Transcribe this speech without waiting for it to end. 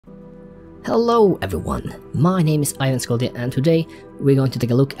Hello everyone, my name is Skodje and today we're going to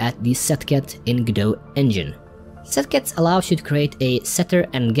take a look at the Setget in Godot Engine. Setget allows you to create a setter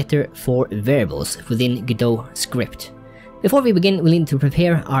and getter for variables within Godot script. Before we begin, we need to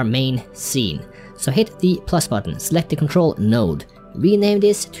prepare our main scene. So hit the plus button, select the control node, rename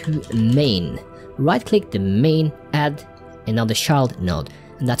this to main, right click the main, add another child node,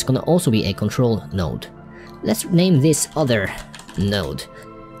 and that's gonna also be a control node. Let's name this other node.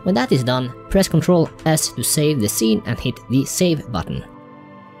 When that is done, press Ctrl S to save the scene and hit the save button.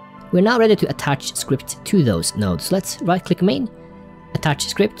 We're now ready to attach script to those nodes. Let's right click main, attach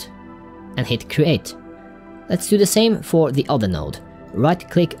script, and hit create. Let's do the same for the other node. Right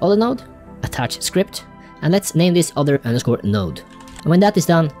click other node, attach script, and let's name this other_node. And when that is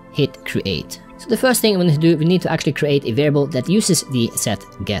done, hit create. So the first thing we need to do, we need to actually create a variable that uses the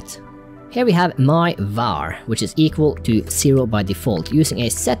setget. Here we have my var, which is equal to 0 by default, using a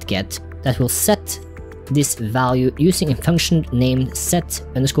setget that will set this value using a function named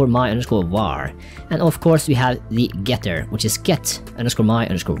set_my_var. And of course we have the getter, which is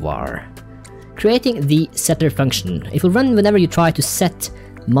get_my_var. Creating the setter function, it will run whenever you try to set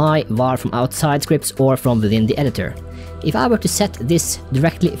my var from outside scripts or from within the editor. If I were to set this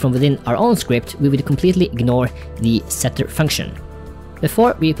directly from within our own script, we would completely ignore the setter function.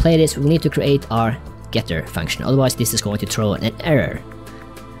 Before we play this, we need to create our getter function, otherwise this is going to throw an error.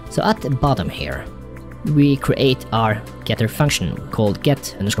 So at the bottom here, we create our getter function called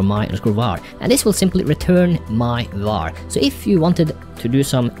get_my_var, and this will simply return my var. So if you wanted to do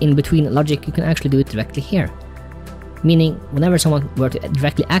some in-between logic, you can actually do it directly here. Meaning, whenever someone were to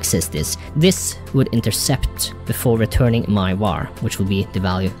directly access this, this would intercept before returning my var, which will be the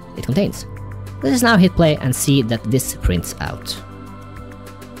value it contains. Let us now hit play and see that this prints out.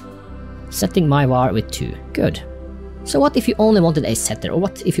 Setting my var with 2. Good. So what if you only wanted a setter, or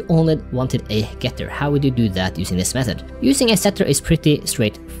what if you only wanted a getter? How would you do that using this method? Using a setter is pretty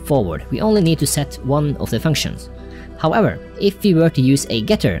straightforward. We only need to set one of the functions. However, if you were to use a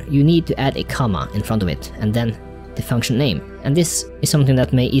getter, you need to add a comma in front of it, and then the function name. And this is something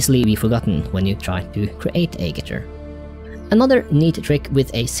that may easily be forgotten when you try to create a getter. Another neat trick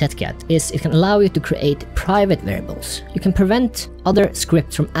with a setget is it can allow you to create private variables. You can prevent other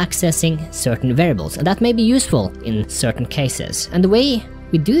scripts from accessing certain variables, and that may be useful in certain cases. And the way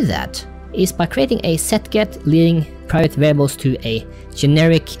we do that is by creating a setget leading private variables to a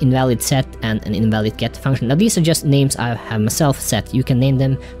generic invalid set and an invalid get function. Now these are just names I have myself set. You can name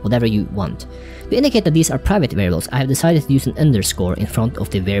them whatever you want. To indicate that these are private variables, I have decided to use an underscore in front of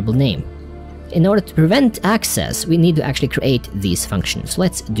the variable name. In order to prevent access, we need to actually create these functions.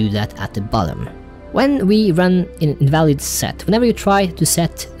 Let's do that at the bottom. When we run an invalid set, whenever you try to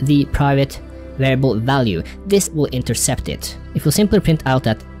set the private variable value, this will intercept it. It will simply print out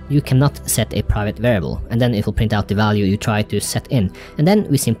that you cannot set a private variable, and then it will print out the value you try to set in, and then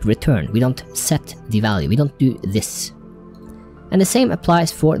we simply return. We don't set the value, we don't do this. And the same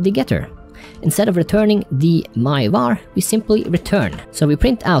applies for the getter. Instead of returning the my var, we simply return. So we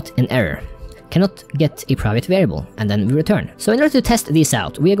print out an error. Cannot get a private variable, and then we return. So in order to test these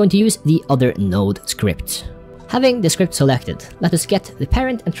out, we are going to use the other node script. Having the script selected, let us get the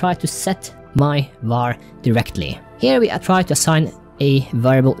parent and try to set my var directly. Here we try to assign a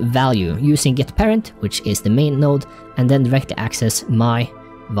variable value using getParent, which is the main node, and then directly access my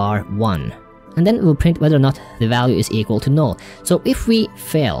var1. And then we'll print whether or not the value is equal to null. So if we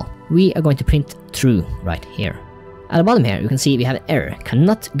fail, we are going to print true right here. At the bottom here, you can see we have an error,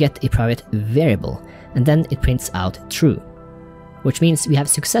 cannot get a private variable, and then it prints out true, which means we have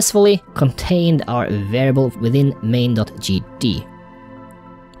successfully contained our variable within main.gd.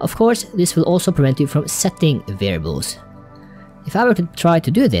 Of course, this will also prevent you from setting variables. If I were to try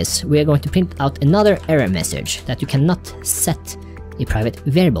to do this, we are going to print out another error message that you cannot set a private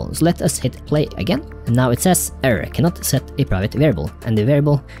variable. So let us hit play again, and now it says error, cannot set a private variable, and the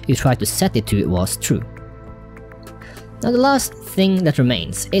variable you tried to set it to was true. Now the last thing that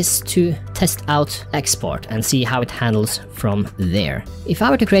remains is to test out export and see how it handles from there. If I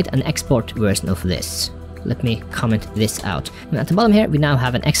were to create an export version of this, let me comment this out. And at the bottom here we now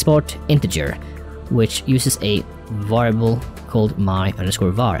have an export integer, which uses a variable called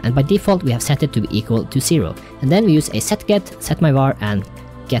my_var, and by default we have set it to be equal to 0. And then we use a setget, setMyVar, and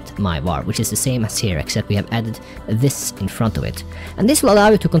getMyVar, which is the same as here, except we have added this in front of it. And this will allow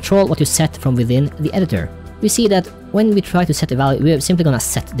you to control what you set from within the editor. We see that when we try to set a value, we're simply gonna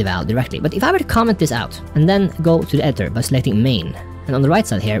set the value directly. But if I were to comment this out, and then go to the editor by selecting main, and on the right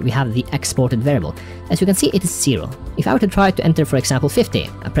side here we have the exported variable. As you can see, it is 0. If I were to try to enter, for example, 50,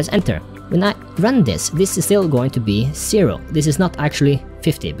 I press enter, When I run this, this is still going to be 0. This is not actually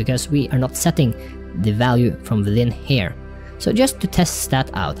 50 because we are not setting the value from within here. So just to test that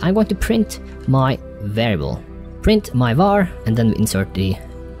out, I'm going to print my variable. Print my var, and then we insert the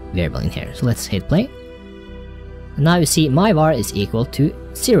variable in here. So let's hit play. And now you see my var is equal to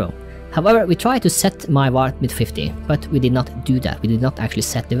 0. However, we tried to set my var with 50, but we did not do that. We did not actually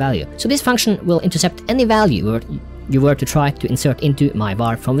set the value. So this function will intercept any value you were to try to insert into my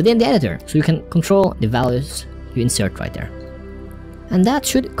var from within the editor. So you can control the values you insert right there. And that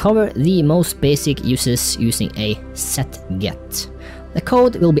should cover the most basic uses using a Setget. The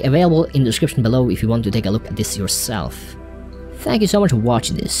code will be available in the description below if you want to take a look at this yourself. Thank you so much for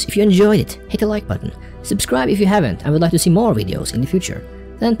watching this. If you enjoyed it, hit the like button. Subscribe if you haven't and would like to see more videos in the future.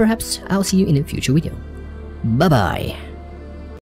 Then perhaps I'll see you in a future video. Bye bye!